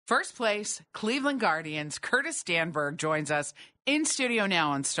First place, Cleveland Guardians. Curtis Danburg joins us in studio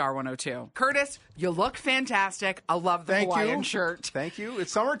now on Star 102. Curtis, you look fantastic. I love the Hawaiian shirt. Thank you.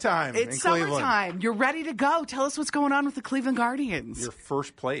 It's summertime in Cleveland. Summertime. You're ready to go. Tell us what's going on with the Cleveland Guardians. Your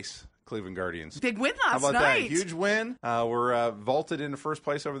first place, Cleveland Guardians. Big win last night. How about night. that? Huge win. We're vaulted into first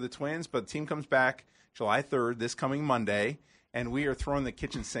place over the Twins, but the team comes back July 3rd, this coming Monday. And we are throwing the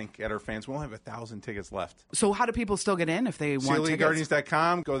kitchen sink at our fans. We only have 1,000 tickets left. So how do people still get in if they want tickets?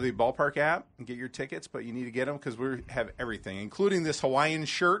 CLEGuardians.com. Go to the ballpark app and get your tickets, but you need to get them because we have everything, including this Hawaiian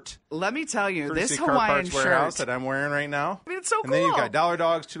shirt. Let me tell you, Courtesy this Hawaiian shirt warehouse that I'm wearing right now. It's so cool. And then you've got $1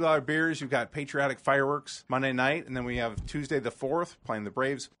 dogs, $2 beers. You've got patriotic fireworks Monday night. And then we have Tuesday the 4th playing the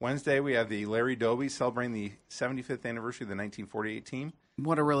Braves. Wednesday we have the Larry Doby celebrating the 75th anniversary of the 1948 team.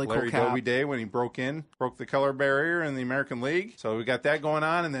 What a really cool cap. Larry Doby Day when he broke the color barrier in the American League. So we got that going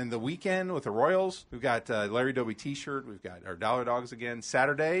on. And then the weekend with the Royals, we've got Larry Doby T-shirt. We've got our $1 dogs again.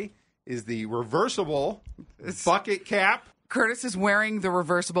 Saturday is the reversible bucket cap. Curtis is wearing the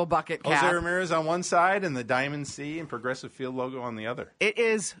reversible bucket cap. Jose Ramirez on one side and the Diamond C and Progressive Field logo on the other. It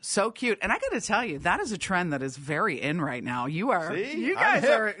is so cute. And I got to tell you, that is a trend that is very in right now. You guys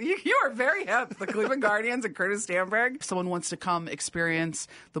are very hip. The Cleveland Guardians and Curtis Danburg. If someone wants to come experience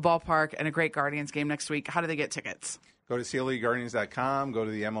the ballpark and a great Guardians game next week, how do they get tickets? Go to CLEGuardians.com, go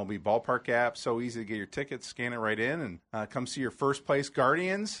to the MLB Ballpark app. So easy to get your tickets, scan it right in, and come see your first place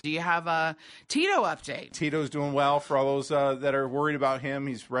Guardians. Do you have a Tito update? Tito's doing well. For all those that are worried about him,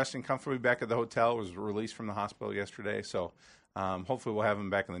 he's resting comfortably back at the hotel. Was released from the hospital yesterday. So hopefully we'll have him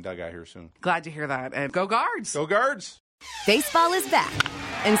back in the dugout here soon. Glad to hear that. And go Guards! Go Guards! Baseball is back,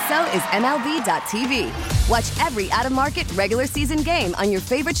 and so is MLB.tv. Watch every out-of-market regular season game on your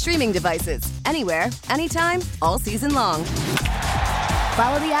favorite streaming devices, anywhere, anytime, all season long.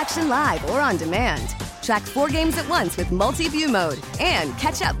 Follow the action live or on demand. Track 4 games at once with multi-view mode and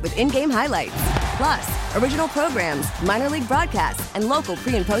catch up with in-game highlights. Plus, original programs, minor league broadcasts, and local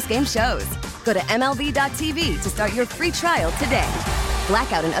pre- and post-game shows. Go to MLB.tv to start your free trial today.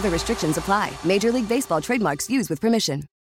 Blackout and other restrictions apply. Major League Baseball trademarks used with permission.